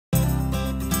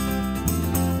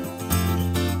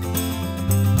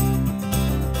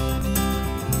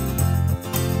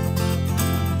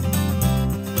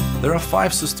There are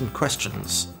 5 system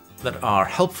questions that are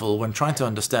helpful when trying to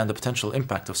understand the potential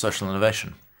impact of social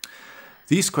innovation.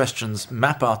 These questions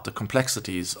map out the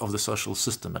complexities of the social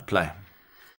system at play.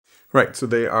 Right, so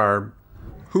they are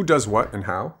who does what and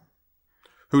how,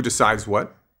 who decides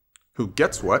what, who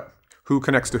gets what, who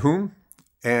connects to whom,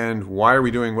 and why are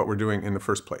we doing what we're doing in the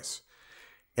first place.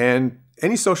 And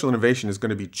any social innovation is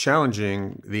going to be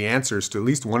challenging the answers to at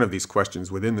least one of these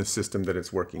questions within the system that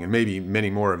it's working, and maybe many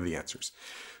more of the answers.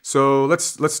 So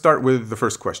let's start with the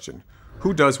first question.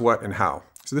 Who does what and how?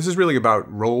 So this is really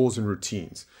about roles and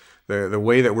routines, the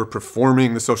way that we're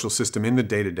performing the social system in the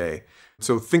day-to-day.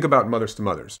 So think about mothers to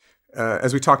mothers.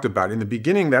 As we talked about, in the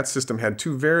beginning, that system had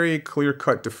 2 very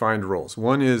clear-cut defined roles.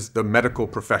 One is the medical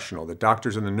professional, the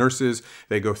doctors and the nurses.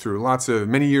 They go through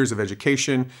many years of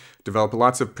education, develop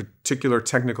lots of particular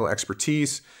technical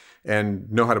expertise,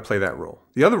 and know how to play that role.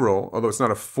 The other role, although it's not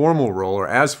a formal role or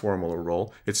as formal a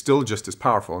role, it's still just as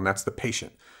powerful, and that's the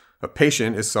patient. A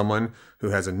patient is someone who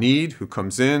has a need, who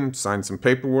comes in, signs some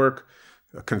paperwork,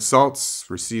 consults,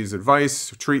 receives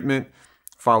advice, treatment,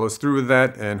 follows through with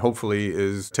that, and hopefully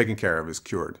is taken care of, is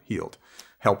cured, healed,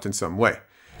 helped in some way.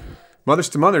 Mothers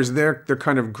to mothers, their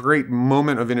kind of great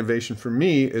moment of innovation for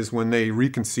me is when they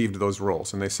reconceived those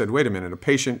roles. And they said, wait a minute, a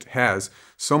patient has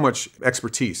so much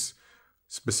expertise,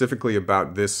 specifically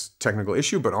about this technical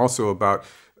issue, but also about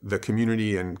the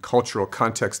community and cultural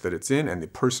context that it's in and the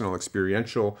personal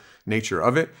experiential nature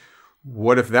of it.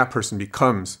 What if that person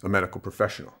becomes a medical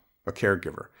professional, a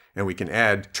caregiver? And we can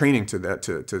add training to that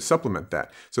to supplement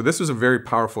that. So this was a very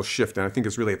powerful shift, and I think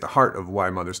it's really at the heart of why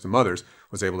Mothers to Mothers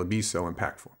was able to be so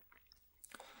impactful.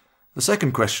 The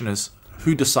second question is,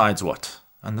 who decides what?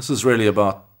 And this is really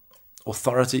about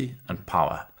authority and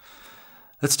power.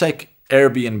 Let's take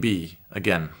Airbnb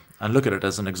again and look at it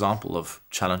as an example of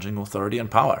challenging authority and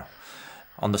power.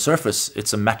 On the surface,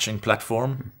 it's a matching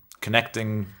platform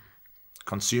connecting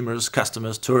consumers,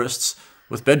 customers, tourists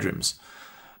with bedrooms.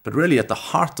 But really at the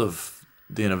heart of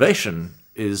the innovation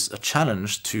is a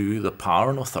challenge to the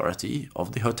power and authority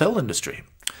of the hotel industry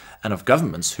and of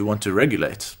governments who want to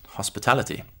regulate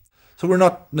hospitality. So we're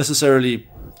not necessarily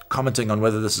commenting on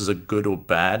whether this is a good or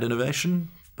bad innovation,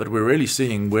 but we're really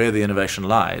seeing where the innovation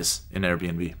lies in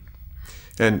Airbnb.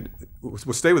 And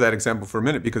we'll stay with that example for a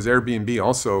minute because Airbnb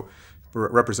also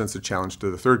represents a challenge to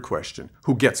the third question.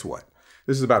 Who gets what?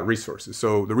 This is about resources.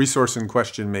 So the resource in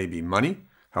question may be money,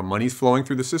 how money's flowing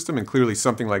through the system, and clearly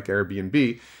something like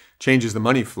Airbnb changes the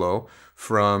money flow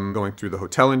from going through the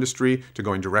hotel industry to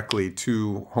going directly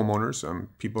to homeowners,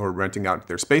 people who are renting out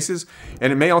their spaces.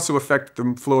 And it may also affect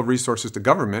the flow of resources to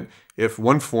government if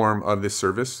one form of this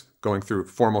service, going through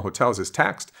formal hotels, is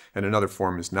taxed and another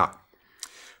form is not.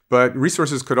 But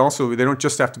resources could also, they don't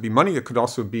just have to be money, it could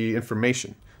also be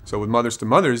information. So with Mothers to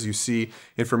Mothers, you see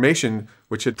information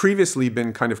which had previously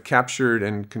been kind of captured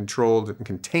and controlled and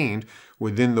contained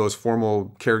within those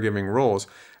formal caregiving roles,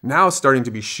 now starting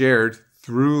to be shared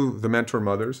through the mentor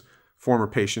mothers, former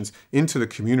patients, into the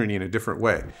community in a different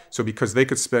way. So because they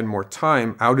could spend more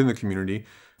time out in the community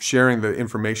sharing the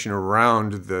information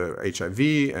around the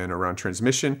HIV and around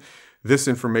transmission, this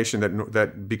information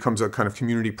that becomes a kind of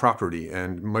community property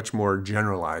and much more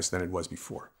generalized than it was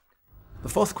before. The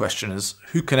fourth question is,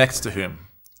 who connects to whom?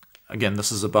 Again,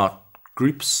 this is about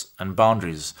groups and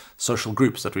boundaries, social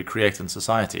groups that we create in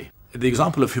society. The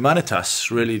example of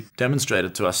Humanitas really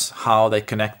demonstrated to us how they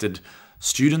connected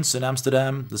students in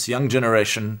Amsterdam, this young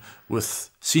generation,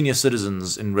 with senior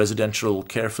citizens in residential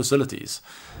care facilities.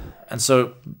 And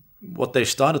so what they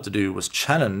started to do was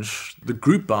challenge the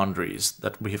group boundaries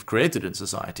that we have created in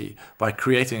society by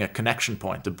creating a connection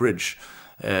point, a bridge,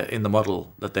 in the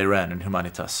model that they ran in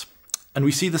Humanitas. And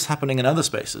we see this happening in other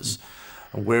spaces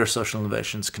where social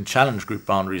innovations can challenge group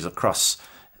boundaries across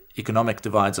economic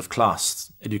divides of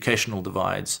class, educational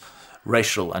divides,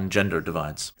 racial and gender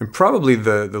divides. And probably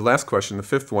the last question, the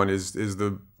fifth one, is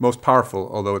the most powerful,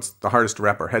 although it's the hardest to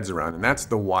wrap our heads around, and that's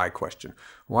the why question.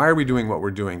 Why are we doing what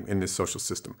we're doing in this social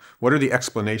system? What are the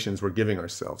explanations we're giving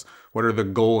ourselves? What are the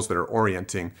goals that are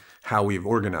orienting how we've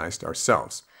organized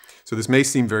ourselves? So this may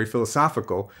seem very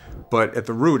philosophical, but at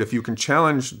the root, if you can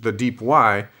challenge the deep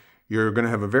why, you're going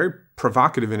to have a very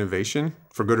provocative innovation,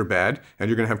 for good or bad, and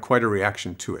you're going to have quite a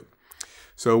reaction to it.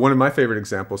 So one of my favorite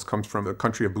examples comes from the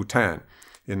country of Bhutan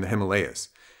in the Himalayas.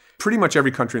 Pretty much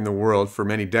every country in the world for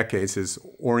many decades has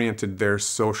oriented their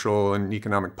social and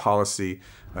economic policy,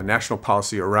 national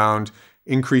policy, around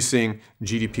increasing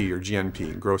GDP or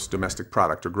GNP, gross domestic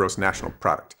product or gross national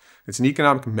product. It's an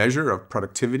economic measure of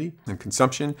productivity and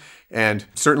consumption, and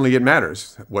certainly it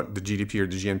matters what the GDP or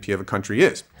the GNP of a country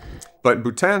is. But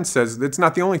Bhutan says it's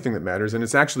not the only thing that matters, and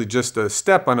it's actually just a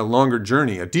step on a longer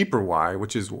journey, a deeper why,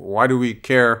 which is why do we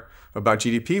care about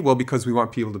GDP? Well, because we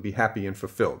want people to be happy and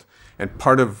fulfilled. And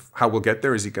part of how we'll get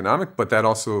there is economic, but it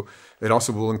also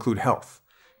will include health,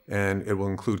 and it will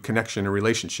include connection and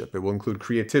relationship. It will include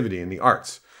creativity and the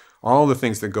arts. All the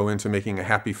things that go into making a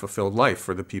happy, fulfilled life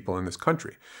for the people in this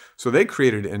country. So they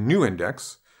created a new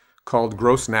index called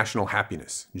Gross National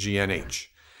Happiness, GNH.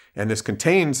 And this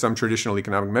contained some traditional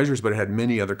economic measures, but it had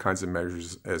many other kinds of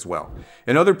measures as well.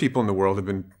 And other people in the world have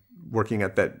been working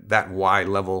at that Y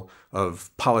level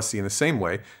of policy in the same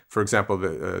way. For example,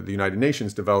 the United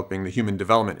Nations developing the Human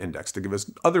Development Index to give us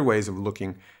other ways of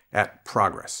looking at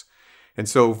progress. And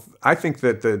so I think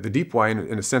that the deep why,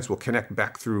 in a sense, will connect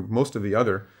back through most of the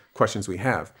other questions we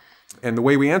have. And the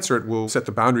way we answer it will set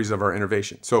the boundaries of our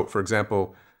innovation. So, for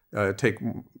example, take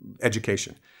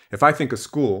education. If I think a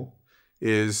school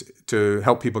is to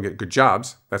help people get good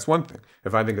jobs, that's one thing.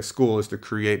 If I think a school is to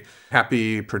create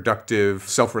happy, productive,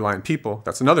 self-reliant people,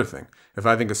 that's another thing. If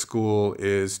I think a school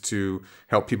is to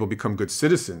help people become good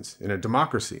citizens in a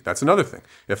democracy, that's another thing.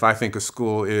 If I think a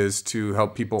school is to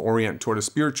help people orient toward a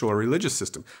spiritual or religious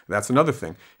system, that's another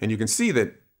thing. And you can see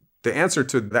that the answer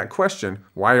to that question,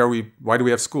 why do we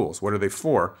have schools? What are they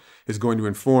for? Is going to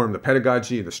inform the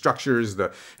pedagogy, the structures,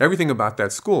 everything about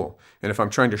that school. And if I'm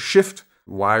trying to shift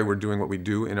why we're doing what we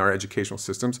do in our educational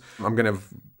systems, I'm going to have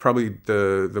probably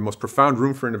the most profound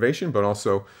room for innovation, but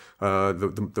also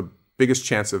the biggest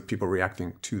chance of people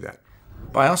reacting to that.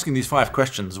 By asking these 5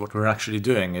 questions, what we're actually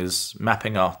doing is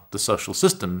mapping out the social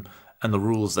system and the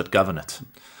rules that govern it.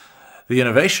 The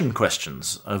innovation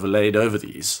questions overlaid over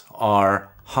these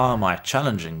are, how am I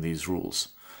challenging these rules?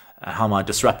 How am I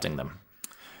disrupting them?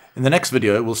 In the next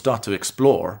video, we'll start to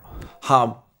explore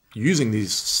how using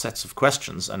these sets of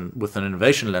questions and with an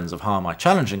innovation lens of how am I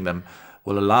challenging them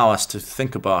will allow us to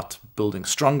think about building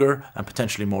stronger and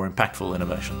potentially more impactful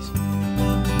innovations.